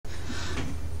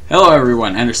Hello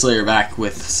everyone, Ender Slayer back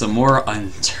with some more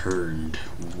Unturned.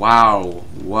 Wow.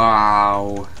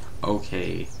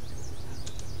 Okay.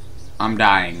 I'm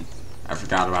dying. I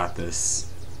forgot about this.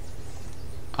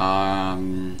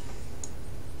 Well,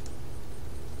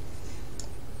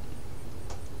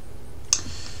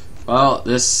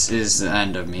 this is the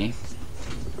end of me.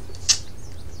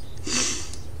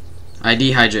 I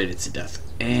dehydrated to death.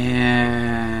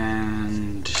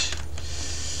 And...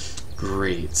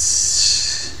 great.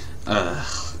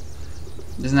 Ugh.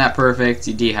 Isn't that perfect?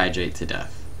 You dehydrate to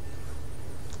death.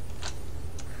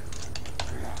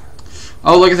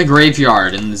 Oh, look at the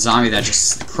graveyard and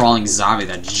the crawling zombie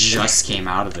that just came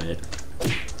out of it.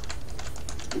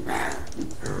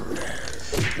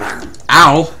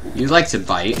 Ow! You like to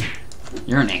bite.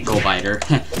 You're an ankle biter.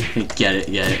 Get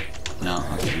it. No,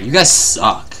 okay. You guys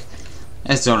suck. I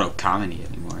just don't know comedy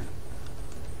anymore.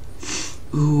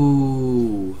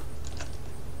 Ooh.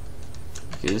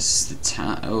 Okay, this is the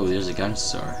town. Oh, there's a gun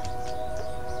store.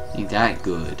 Ain't that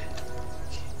good. Okay.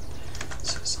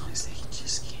 So as long as they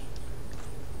just can't.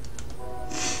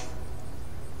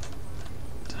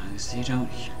 As long as they don't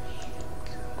hear me.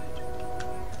 Good.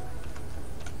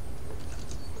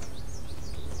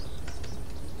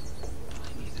 All I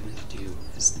need them to do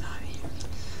is not hear me.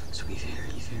 So be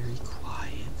very, very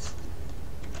quiet.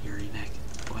 Yuri neck.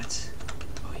 What?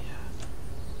 Oh yeah.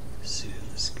 Soon.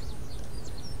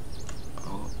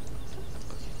 Oh.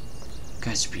 Okay. You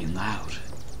guys are being loud. I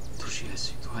told you guys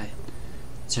to be quiet.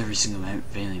 It's every single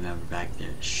family member back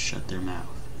there to shut their mouth.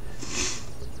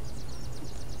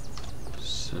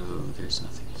 So there's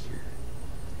nothing here.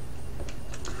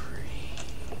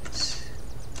 Great.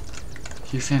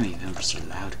 Your family members are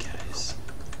loud, guys.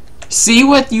 See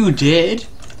what you did?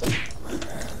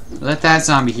 Let that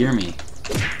zombie hear me.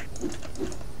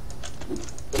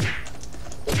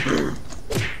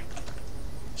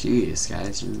 Jeez,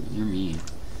 guys, you're mean.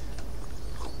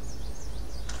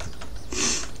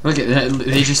 Look at that.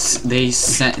 They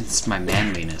sentenced my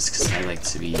manliness because I like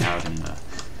to be out in the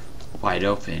wide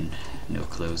open, no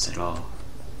clothes at all.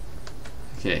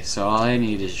 Okay, so all I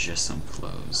need is just some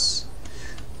clothes.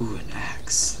 Ooh, an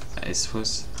axe. I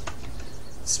suppose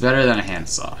it's better than a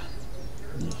handsaw.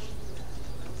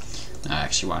 I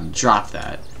actually want to drop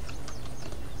that.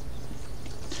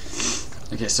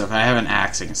 Okay, so if I have an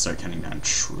axe, I can start cutting down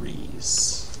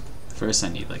trees. First, I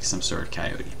need like some sort of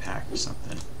coyote pack or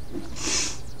something.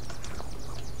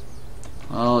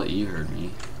 Well, you heard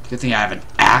me. Good thing I have an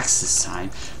axe this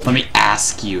time. Let me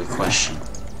ask you a question.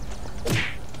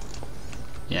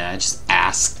 Yeah, I just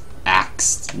axed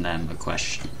them a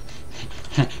question.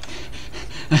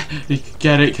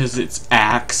 Get it? Because it's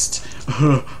axed.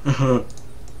 You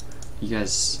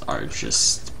guys are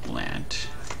just bland.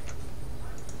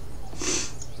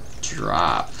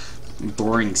 Drop.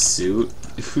 Boring suit?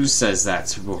 Who says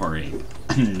that's boring?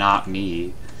 Not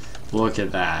me. Look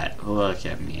at that. Look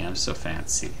at me. I'm so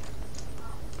fancy.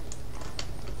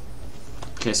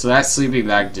 Okay, so that sleeping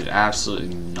bag did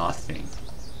absolutely nothing.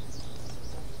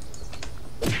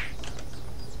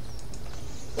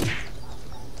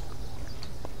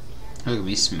 Look at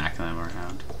me smacking them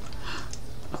around.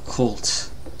 A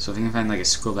Colt. So if you can find like a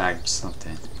school bag or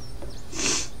something.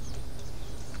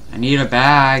 I need a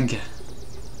bag.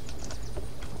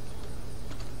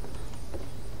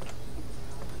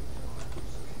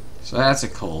 So that's a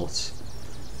Colt.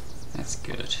 That's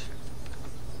good.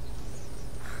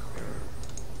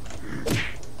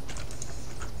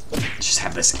 Just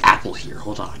have this apple here.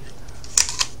 Hold on.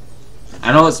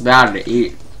 I know it's bad to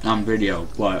eat on video,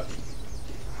 but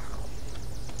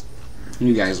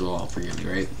you guys will all forgive me,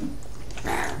 right?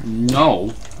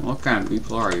 No. What kind of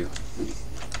people are you?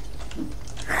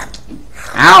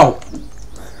 Ow!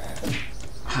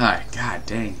 Hi, god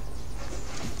dang.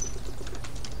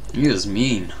 He was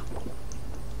mean.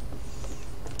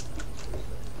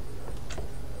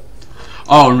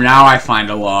 Oh, now I find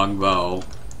a longbow.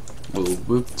 Oh,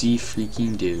 whoop-de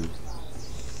freaking do.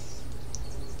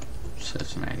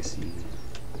 Such magazine.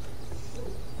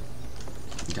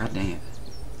 God dang it.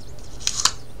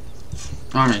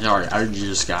 I'm sorry, I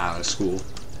just got out of school.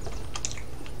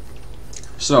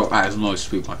 So, as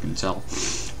most people can tell,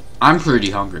 I'm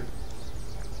pretty hungry.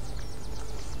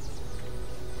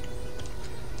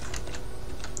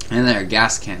 And there are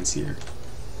gas cans here.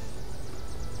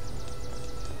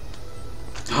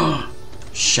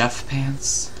 Chef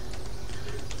pants?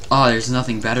 Oh, there's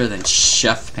nothing better than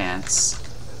chef pants.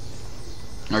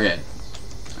 Okay,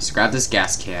 so grab this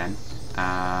gas can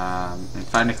and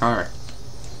find a car.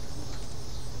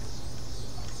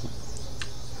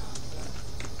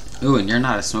 Ooh, and you're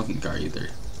not a smoking car either.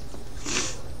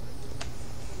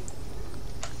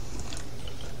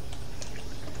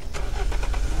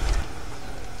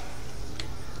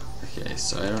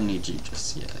 so I don't need you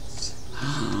just yet.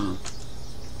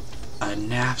 A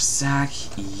knapsack?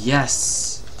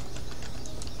 Yes.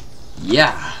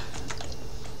 Yeah.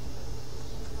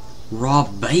 Raw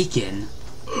bacon?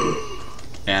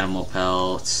 Animal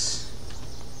pelts.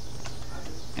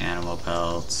 Animal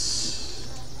pelts.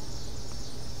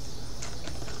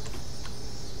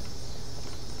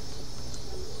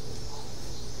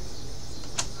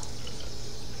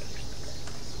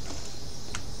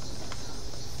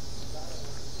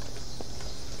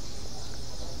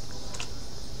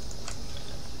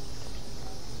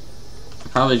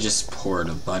 Probably just poured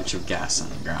a bunch of gas on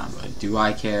the ground, but do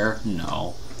I care?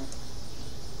 No.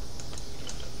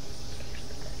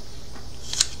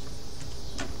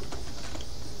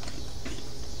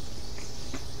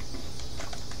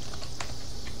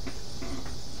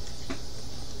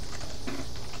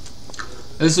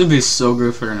 This would be so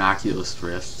good for an Oculus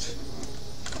Rift.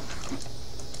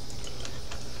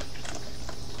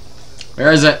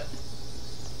 Where is it?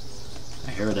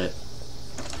 I heard it.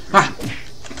 Ah!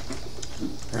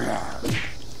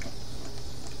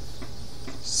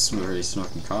 Very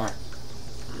smoking car.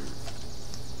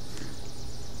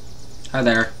 Hi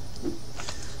there.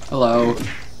 Hello.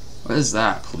 What is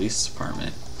that? Police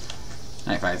department.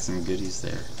 I find some goodies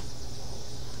there.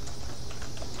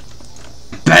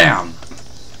 BAM!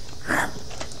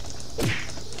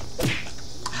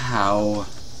 How?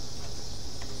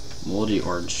 Moldy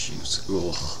orange juice.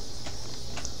 Ugh.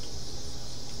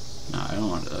 No, I don't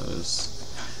want those.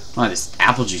 I want this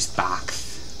apple juice box.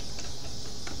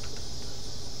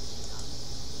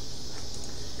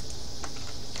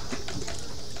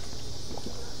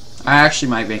 I actually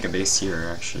might make a base here,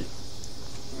 actually.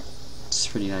 It's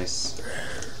pretty nice.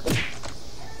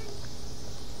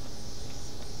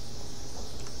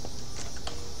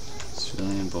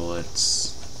 Civilian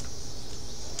bullets.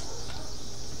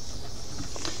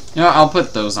 You know, I'll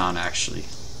put those on, actually.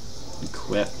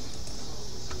 Equip.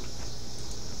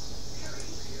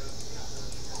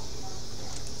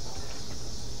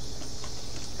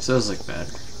 So those look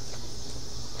better.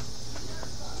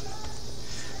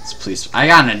 Police. I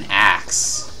got an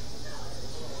axe.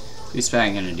 Police bag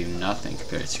ain't gonna do nothing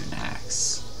compared to an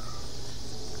axe.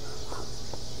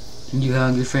 You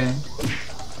hungry, friend?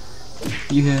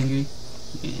 You hungry?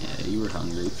 Yeah, you were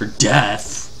hungry for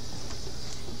death.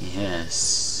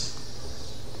 Yes.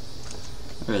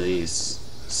 What are these?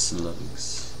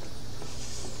 Slugs.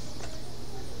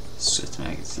 Swift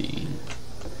magazine.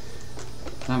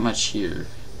 Not much here,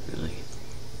 really.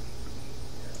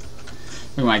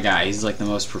 Look at my guy, he's like the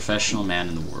most professional man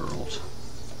in the world.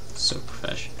 So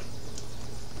professional.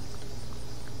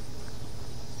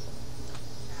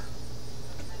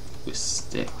 With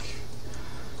stick.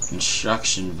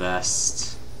 Construction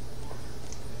vest.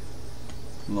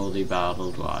 Moldy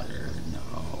bottled water.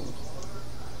 No.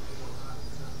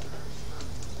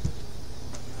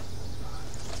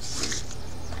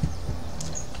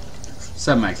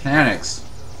 Some mechanics.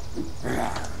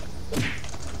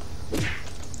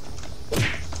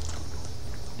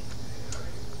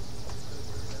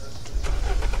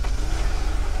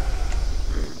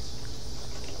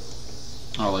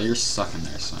 Oh, well, you're stuck in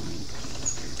there, so I mean,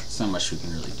 there's not much we can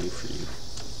really do for you.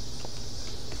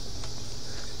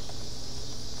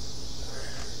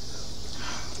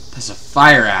 There's a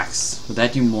fire axe. Would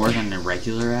that do more than a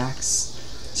regular axe?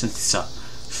 Since it's a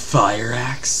fire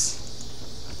axe?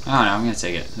 I don't know, I'm gonna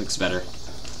take it. Looks better.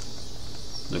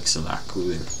 Looks a lot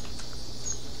cooler.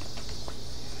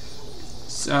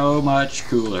 So much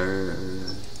cooler.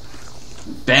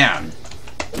 Bam!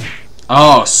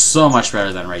 Oh, so much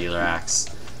better than a regular axe.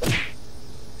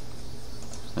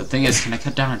 The thing is, can I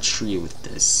cut down a tree with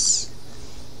this?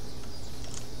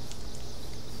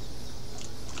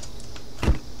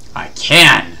 I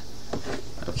can!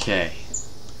 Okay.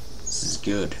 This is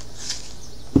good.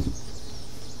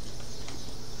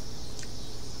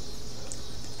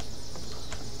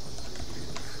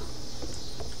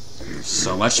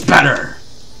 So much better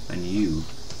than you.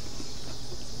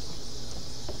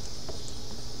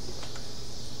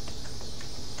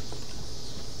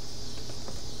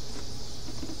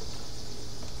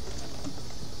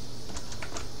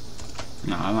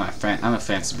 No, I'm a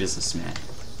fancy businessman.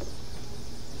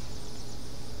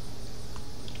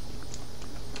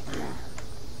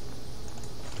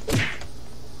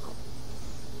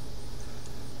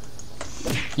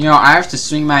 You know, I have to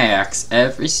swing my axe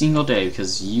every single day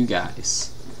because of you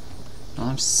guys. Well,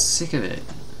 I'm sick of it.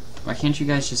 Why can't you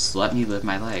guys just let me live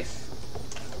my life?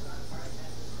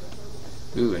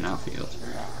 Ooh, an outfield.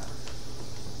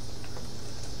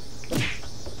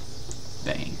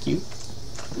 Thank you.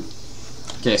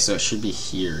 Okay, so it should be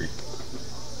here.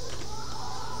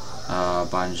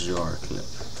 bonjour clip.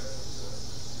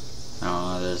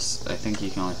 There's. I think you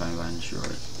can only find bonjour. I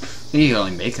think you can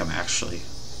only make them actually.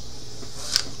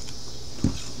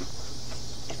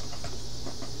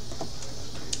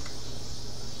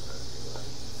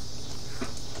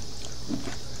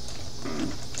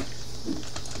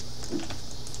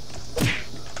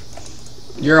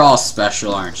 You're all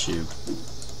special, aren't you?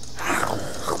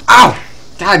 Ow!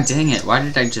 God dang it, why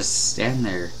did I just stand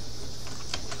there?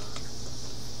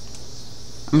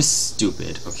 I'm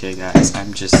stupid, okay guys?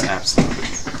 I'm just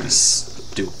absolutely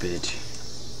stupid.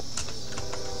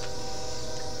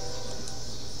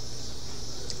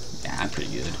 Yeah, I'm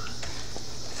pretty good.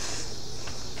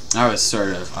 I was sort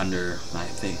of under my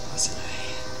thing, wasn't I?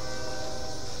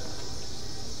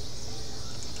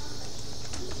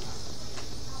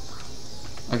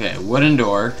 Okay, wooden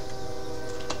door,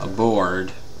 a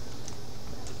board,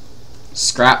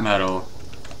 scrap metal.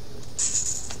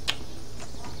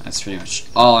 That's pretty much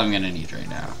all I'm gonna need right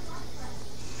now.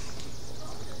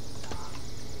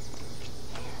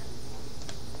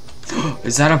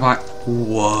 Is that a box?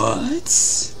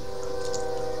 What?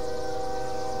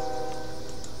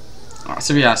 Oh,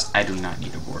 to be honest, I do not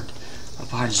need a board. A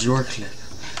bonjour clip.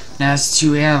 Now it's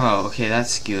 2 ammo. Okay,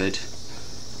 that's good.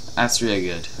 That's really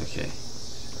good. Okay.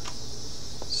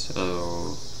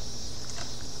 So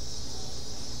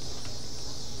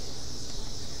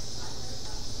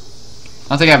I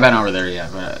don't think I've been over there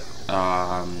yet, but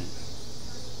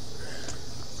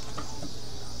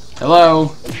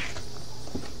hello.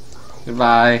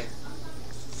 Goodbye.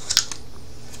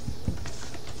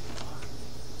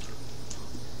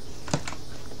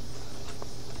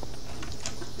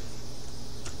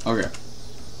 Okay.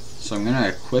 So I'm gonna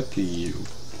equip you.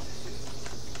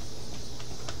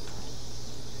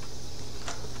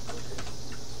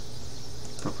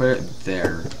 I'll put it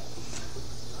there.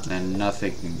 Then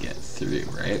nothing can get through,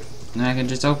 right? And then I can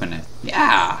just open it.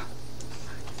 Yeah!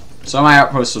 So my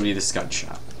outpost will be the scud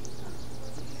shop.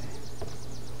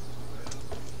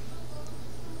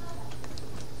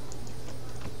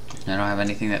 I don't have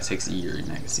anything that takes a Yuri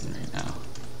magazine right now.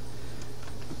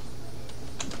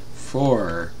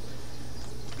 4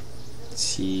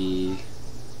 T.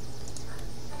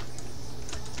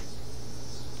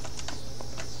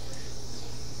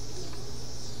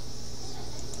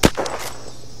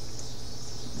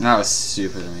 That was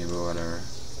stupid of me, but whatever.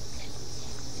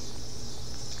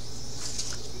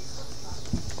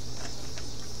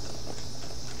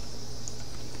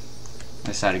 I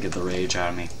decided to get the rage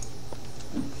out of me.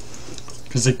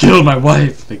 Because they killed my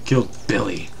wife! They killed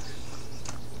Billy.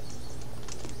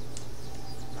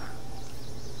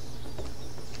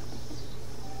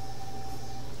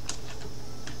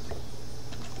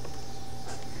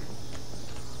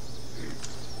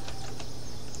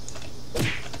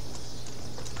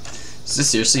 Is this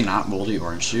seriously not moldy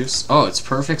orange juice? Oh, it's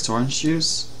perfect orange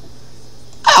juice?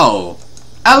 Oh!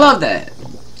 I love that!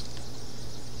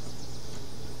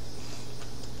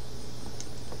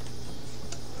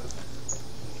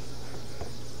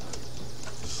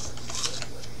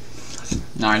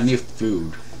 Now I need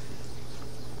food.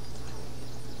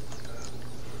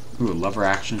 Ooh, lever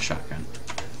action shotgun.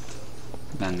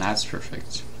 Then that's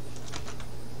perfect.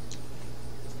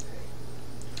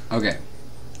 Okay.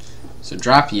 So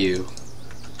drop you.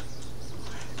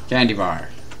 Candy bar.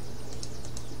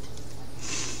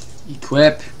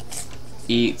 Equip.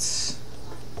 Eats.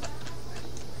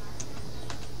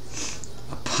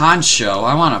 A poncho.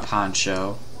 I want a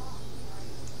poncho.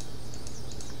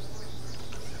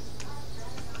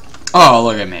 Oh,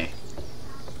 look at me.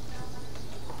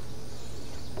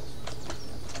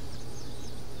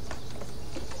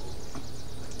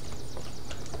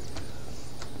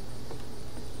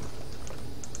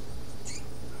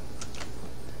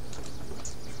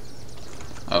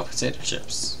 Oh, potato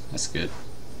chips. That's good.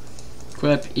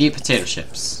 Equip, eat potato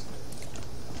chips.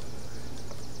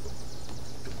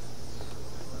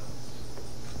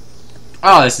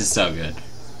 Oh, this is so good.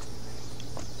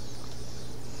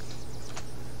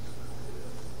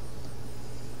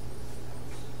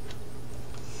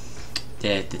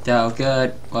 Oh,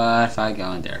 good. What if I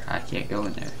go in there? I can't go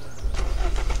in there.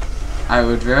 I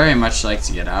would very much like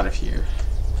to get out of here.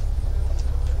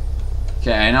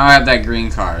 Okay, I know I have that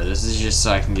green car. This is just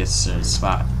so I can get to the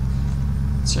spot.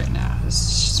 It's right now. This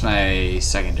is just my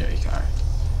secondary car.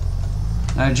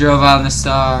 I drove on the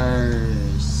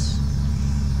stars.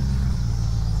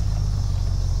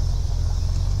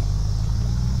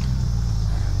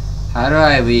 How do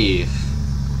I leave?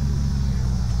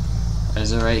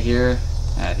 Is it right here?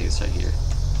 Yeah, I think it's right here.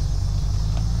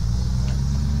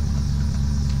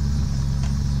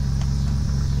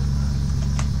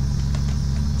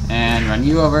 And run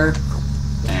you over,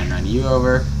 and run you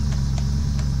over,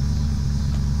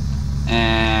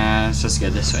 and it's supposed to go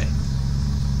this way.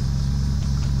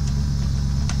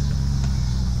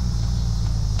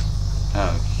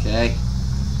 Okay.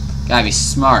 Gotta be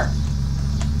smart.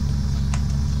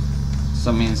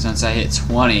 So that means once I hit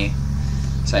 20,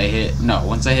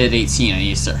 once I hit 18, I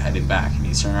need to start heading back. I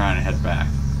need to turn around and head back.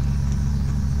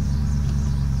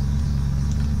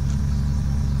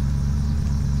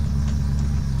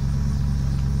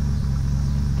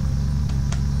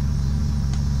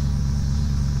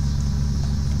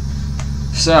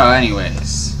 So,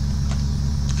 anyways,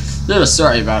 little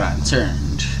story about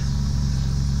Unturned.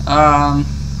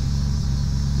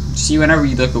 See, whenever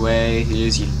you look away,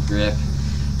 here's your grip.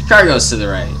 The car goes to the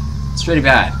right. It's pretty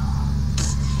bad.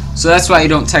 So that's why you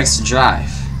don't text to drive.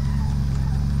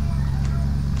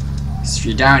 So if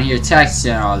you're down here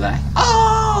texting all that,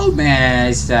 oh man,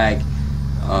 it's like,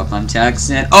 oh, if I'm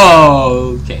texting,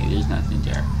 oh, okay, there's nothing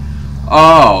there.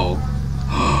 Oh,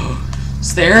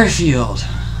 it's the airfield.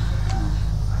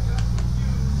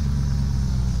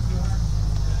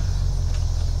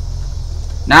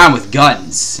 Now I'm with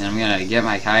guns, and I'm gonna get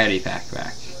my coyote pack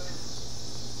back.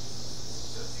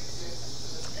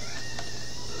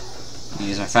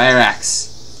 Use my fire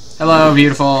axe. Hello,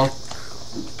 beautiful.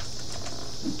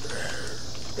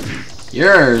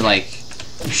 You're like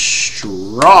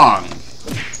strong.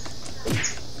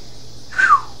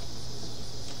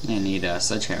 Whew. I need a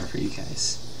sledgehammer for you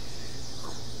guys.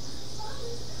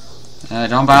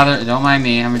 Don't bother. Don't mind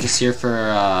me. I'm just here for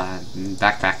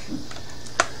backpack.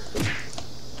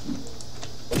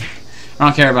 I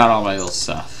don't care about all my little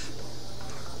stuff.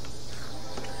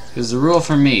 Because the rule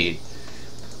for me,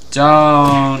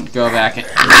 don't go back and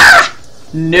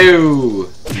no.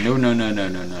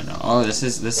 Oh, this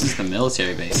is the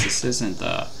military base. This isn't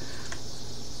the.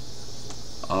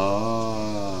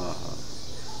 Oh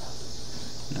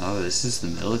no, this is the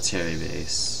military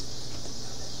base.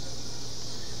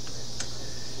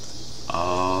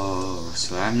 Oh,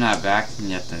 so I'm not back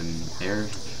yet. Then there.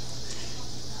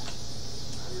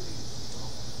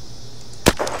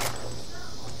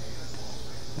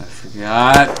 I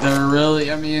forgot they're really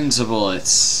immune to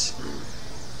bullets.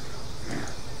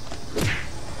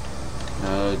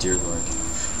 Oh dear lord.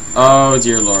 Oh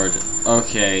dear lord.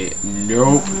 Okay.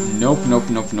 Nope. Nope. Nope.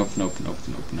 Nope. Nope. Nope. Nope.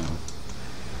 Nope.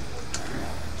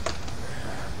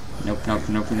 Nope. Nope. Nope.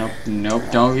 Nope. Nope. Nope.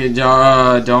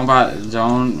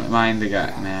 Don't mind the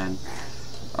guy, man.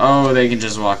 Oh, they can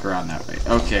just walk around that way.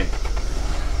 Okay.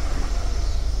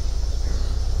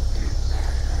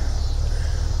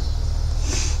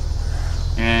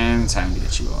 And time to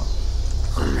get you all.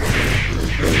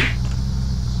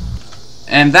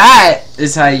 And that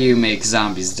is how you make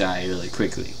zombies die really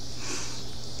quickly.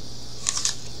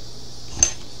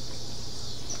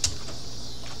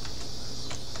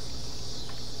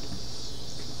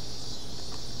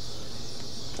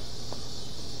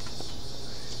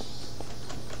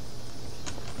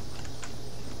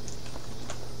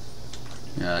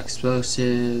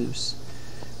 Explosives.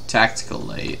 Tactical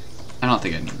light. I don't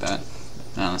think I need that.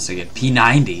 Unless I get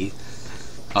P90.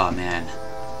 Oh man.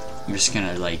 I'm just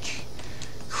gonna like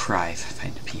cry if I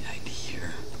find a P90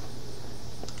 here.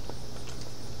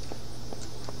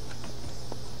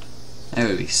 I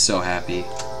would be so happy.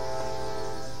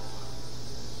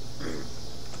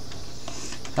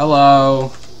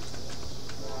 Hello.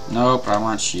 Nope, I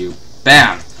want you.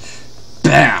 Bam!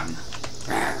 Bam!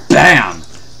 Bam!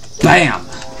 Bam!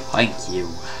 Thank you.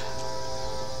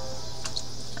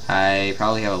 I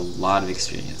probably have a lot of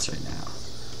experience right now.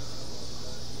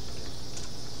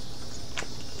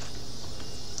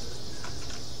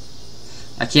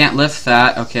 I can't lift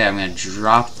that. Okay, I'm gonna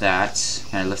drop that.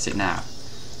 Can I lift it now?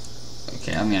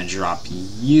 Okay, I'm gonna drop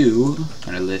you.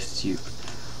 I'm gonna lift you.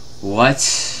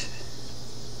 What?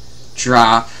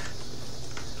 Drop.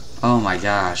 Oh my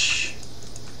gosh.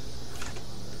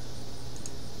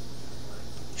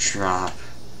 Drop.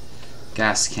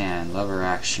 Gas can, lever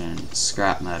action,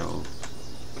 scrap metal.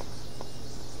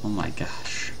 Oh my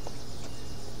gosh.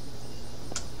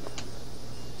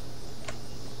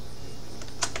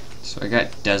 So I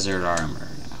got desert armor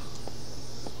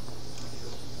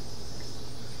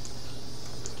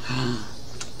now.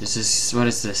 This is, what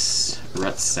is this?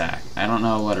 Rut sack. I don't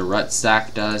know what a rut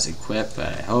sack does equip,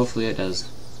 but hopefully it does.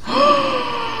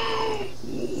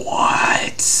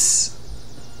 What?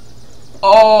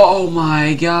 Oh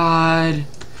my god.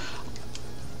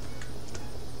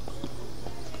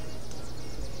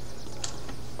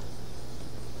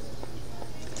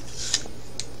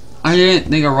 I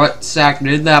didn't think a rut sack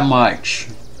did that much.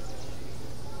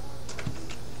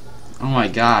 Oh my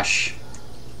gosh.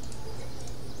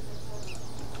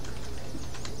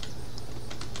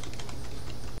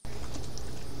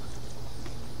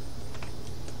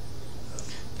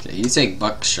 take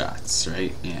buckshots,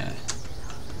 right? Yeah.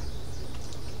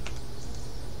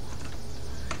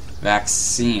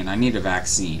 Vaccine. I need a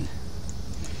vaccine.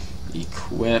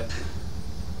 Equip.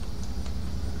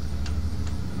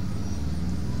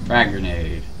 Frag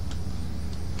grenade.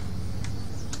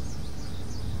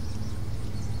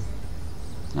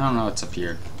 I don't know what's up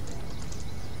here.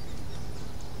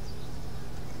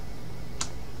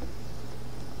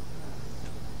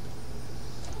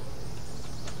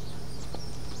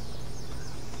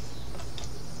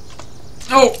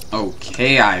 Oh!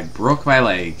 Okay, I broke my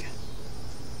leg.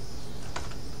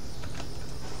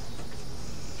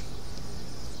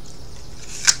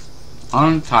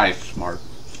 Untie smart.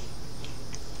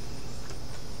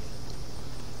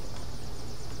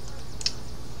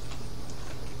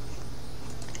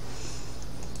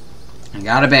 I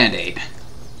got a band-aid.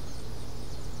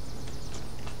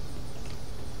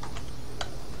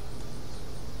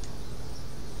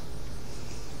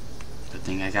 Good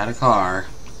thing I got a car.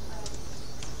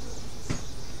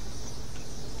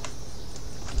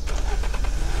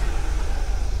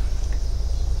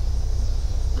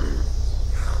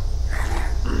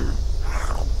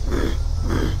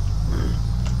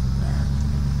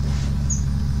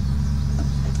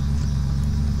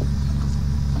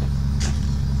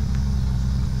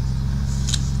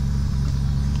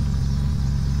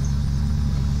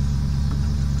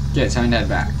 Yeah, time to head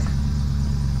back.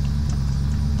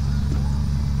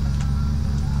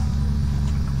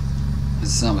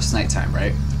 This is almost nighttime,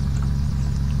 right?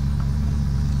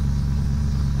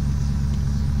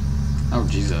 Oh,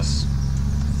 Jesus.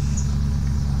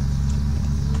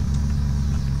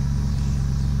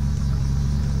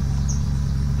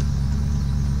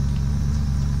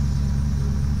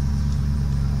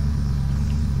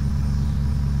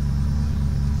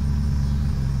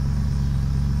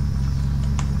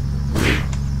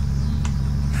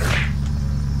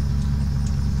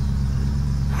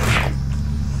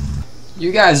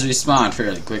 You guys respawn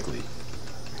fairly quickly.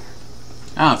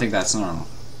 I don't think that's normal.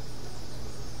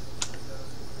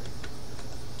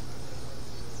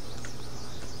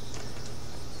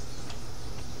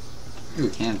 Ooh,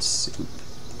 canned soup.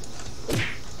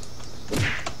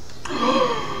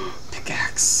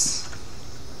 Pickaxe.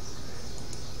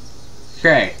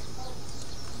 Okay.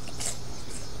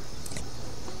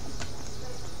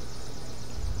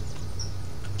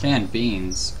 Canned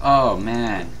beans. Oh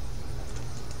man.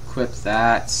 Equip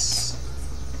that.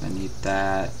 I need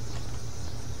that.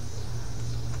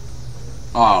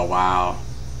 Oh wow.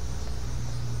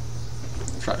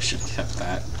 Probably should have kept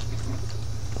that.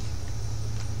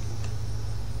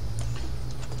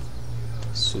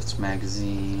 Swift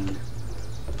magazine.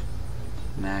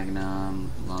 Magnum.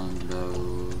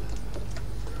 Longbow.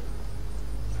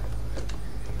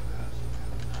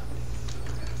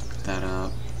 That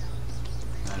up.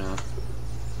 That up.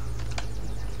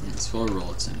 It's 4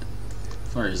 bullets in it. How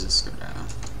far does this go down?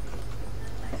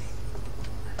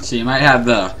 So you might have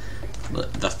the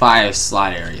 5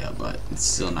 slot area, but it's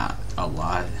still not a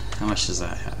lot. How much does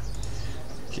that have?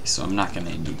 Okay, so I'm not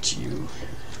gonna need you.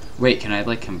 Wait, can I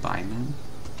like combine them?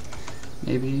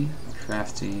 Maybe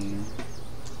crafting.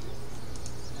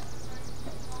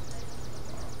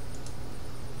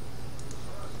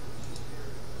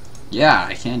 Yeah,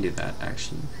 I can do that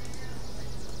actually.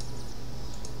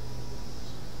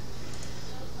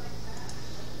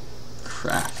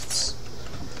 Crafts.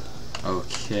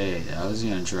 Okay, that was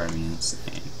gonna drive me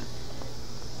insane.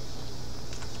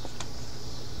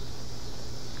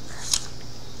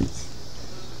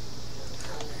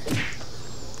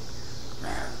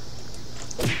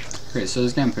 Okay, so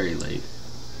it's getting pretty late.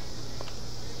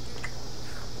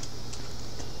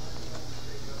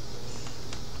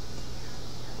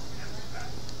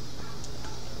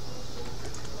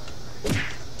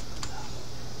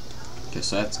 Okay,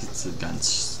 so let's get to the gun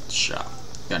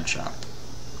shop.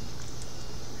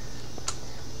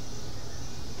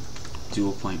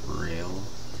 Dual point rail.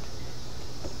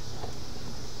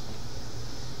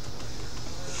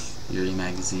 Yearly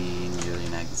magazine.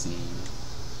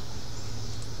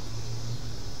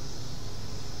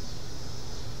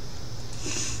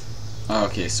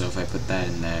 Okay, so if I put that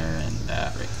in there and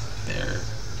that right there.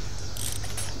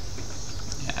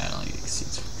 Yeah, I don't think it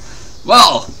exceeds.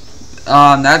 Well,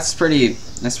 that's pretty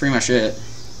much it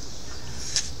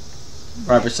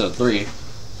for episode 3.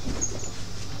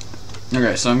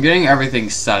 Okay, so I'm getting everything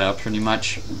set up pretty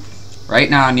much. Right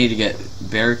now I need to get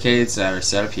barricades that are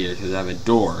set up here because I have a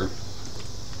door.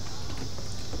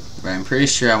 But I'm pretty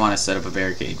sure I want to set up a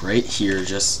barricade right here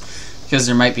just because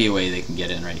there might be a way they can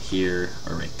get in right here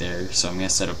or right there. So I'm going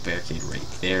to set up a barricade right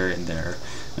there and there.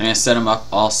 I'm going to set them up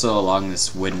also along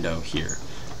this window here.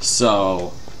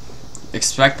 So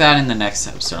expect that in the next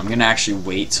episode. I'm gonna actually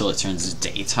wait till it turns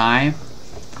daytime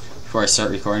before I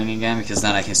start recording again, because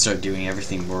then I can start doing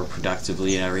everything more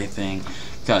productively and everything.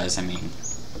 Because, I mean,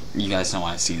 you guys don't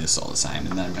want to see this all the time,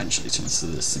 and then eventually it turns to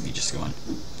this and me just going.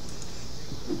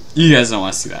 You guys don't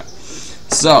want to see that.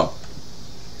 So,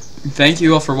 thank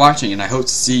you all for watching, and I hope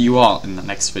to see you all in the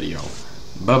next video.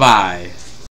 Bye-bye.